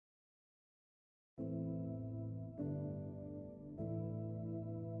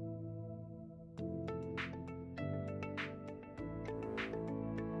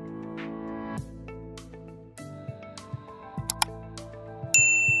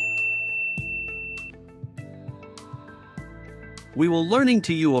We will learning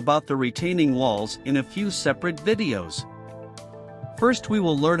to you about the retaining walls in a few separate videos. First we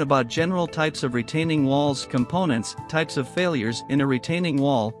will learn about general types of retaining walls, components, types of failures in a retaining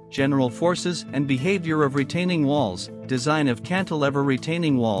wall, general forces and behavior of retaining walls, design of cantilever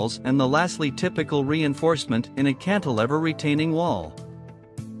retaining walls, and lastly typical reinforcement in a cantilever retaining wall.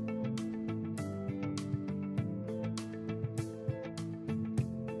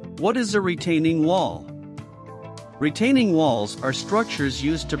 What is a retaining wall? Retaining walls are structures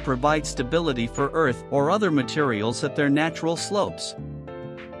used to provide stability for earth or other materials at their natural slopes.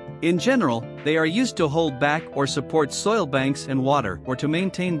 In general, they are used to hold back or support soil banks and water or to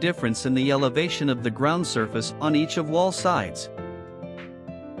maintain difference in the elevation of the ground surface on each of wall sides.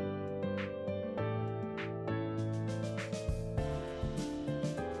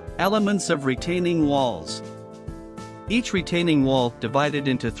 Elements of retaining walls. Each retaining wall, divided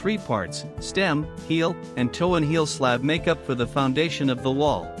into three parts, stem, heel, and toe and heel slab, make up for the foundation of the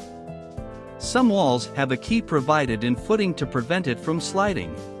wall. Some walls have a key provided in footing to prevent it from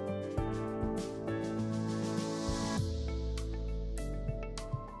sliding.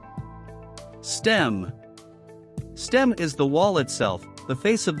 Stem. Stem is the wall itself. The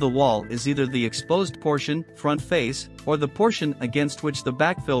face of the wall is either the exposed portion, front face, or the portion against which the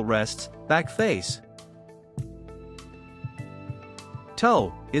backfill rests, back face.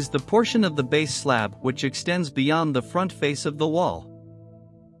 Toe is the portion of the base slab which extends beyond the front face of the wall.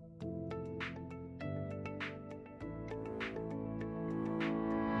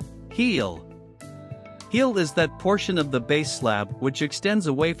 Heel. Heel is that portion of the base slab which extends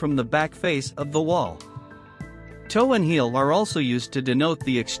away from the back face of the wall. Toe and heel are also used to denote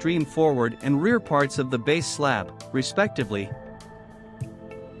the extreme forward and rear parts of the base slab, respectively.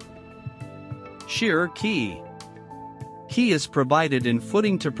 Shear key. Key is provided in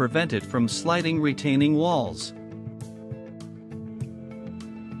footing to prevent it from sliding retaining walls.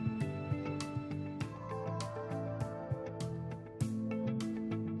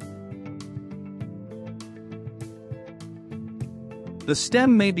 The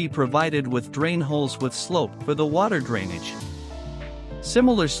stem may be provided with drain holes with slope for the water drainage.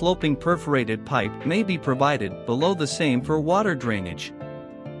 Similar sloping perforated pipe may be provided below the same for water drainage.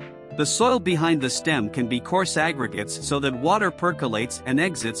 The soil behind the stem can be coarse aggregates so that water percolates and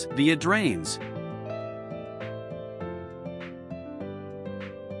exits via drains.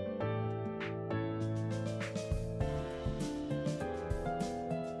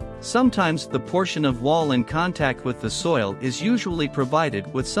 Sometimes the portion of wall in contact with the soil is usually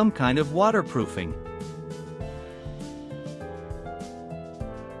provided with some kind of waterproofing.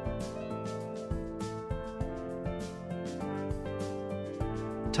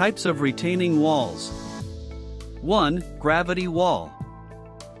 Types of retaining walls. 1. Gravity wall.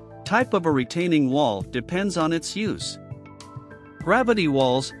 Type of a retaining wall depends on its use. Gravity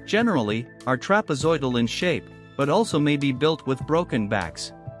walls, generally, are trapezoidal in shape, but also may be built with broken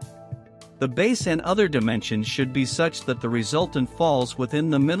backs. The base and other dimensions should be such that the resultant falls within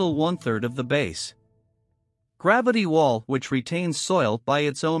the middle one-third of the base. Gravity wall which retains soil by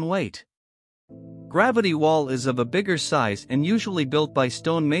its own weight. Gravity wall is of a bigger size and usually built by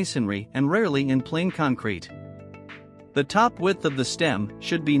stone masonry and rarely in plain concrete. The top width of the stem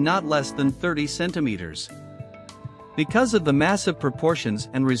should be not less than 30 centimeters. Because of the massive proportions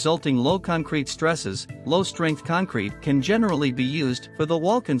and resulting low concrete stresses, low-strength concrete can generally be used for the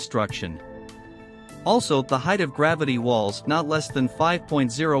wall construction. Also, the height of gravity walls not less than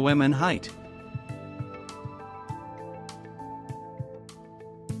 5.0 m in height.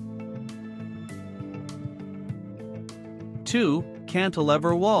 Two,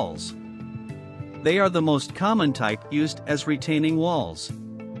 cantilever walls. They are the most common type used as retaining walls.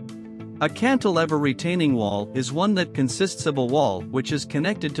 A cantilever retaining wall is one that consists of a wall which is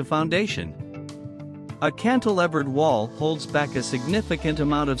connected to foundation. A cantilevered wall holds back a significant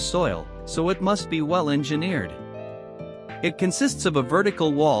amount of soil, so it must be well engineered. It consists of a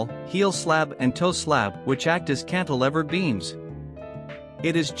vertical wall, heel slab and toe slab which act as cantilever beams.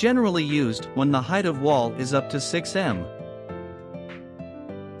 It is generally used when the height of wall is up to 6 m.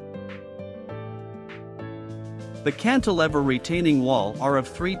 The cantilever retaining wall are of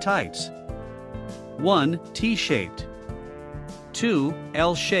three types. 1. T-shaped. 2.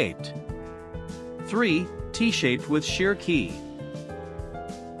 L-shaped. 3. T-shaped with shear key.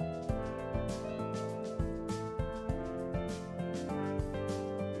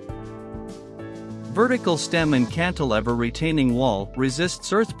 Vertical stem and cantilever retaining wall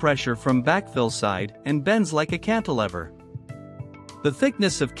resists earth pressure from backfill side and bends like a cantilever. The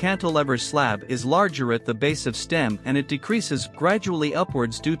thickness of cantilever slab is larger at the base of stem and it decreases gradually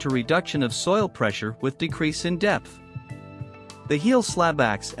upwards due to reduction of soil pressure with decrease in depth. The heel slab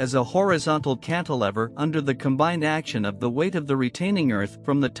acts as a horizontal cantilever under the combined action of the weight of the retaining earth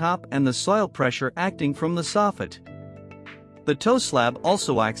from the top and the soil pressure acting from the soffit. The toe slab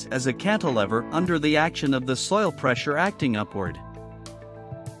also acts as a cantilever under the action of the soil pressure acting upward.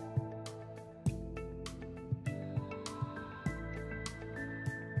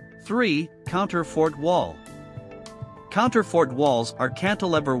 Three, Counterfort Wall. Counterfort walls are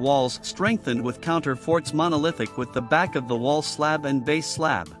cantilever walls strengthened with counterforts monolithic with the back of the wall slab and base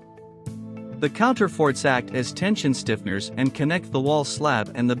slab. The counterforts act as tension stiffeners and connect the wall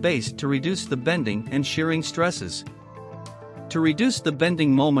slab and the base to reduce the bending and shearing stresses. To reduce the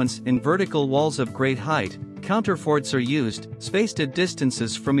bending moments in vertical walls of great height, counterforts are used, spaced at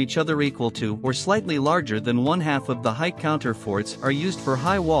distances from each other equal to or slightly larger than 1/2 of the height. Counterforts are used for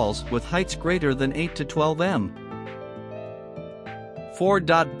high walls with heights greater than 8 to 12 m. 4.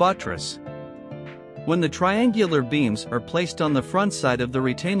 Buttress. When the triangular beams are placed on the front side of the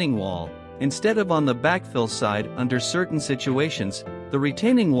retaining wall, instead of on the backfill side under certain situations, the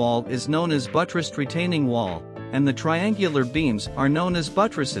retaining wall is known as buttressed retaining wall, and the triangular beams are known as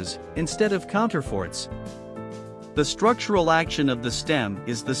buttresses, instead of counterforts. The structural action of the stem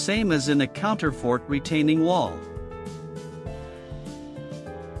is the same as in a counterfort retaining wall.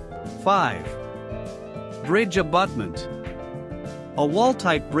 5. Bridge abutment. A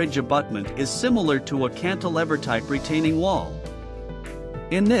wall-type bridge abutment is similar to a cantilever-type retaining wall.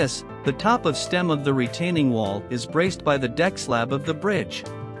 In this, the top of stem of the retaining wall is braced by the deck slab of the bridge.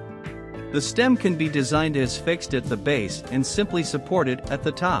 The stem can be designed as fixed at the base and simply supported at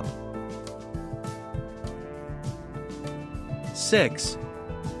the top. 6.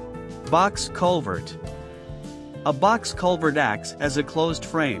 Box culvert. A box culvert acts as a closed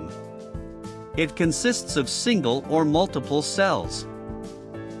frame. It consists of single or multiple cells.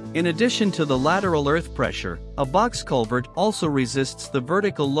 In addition to the lateral earth pressure, a box culvert also resists the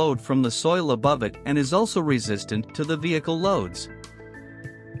vertical load from the soil above it and is also resistant to the vehicle loads.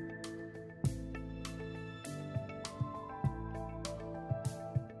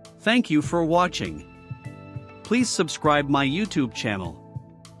 Thank you for watching. Please subscribe my YouTube channel.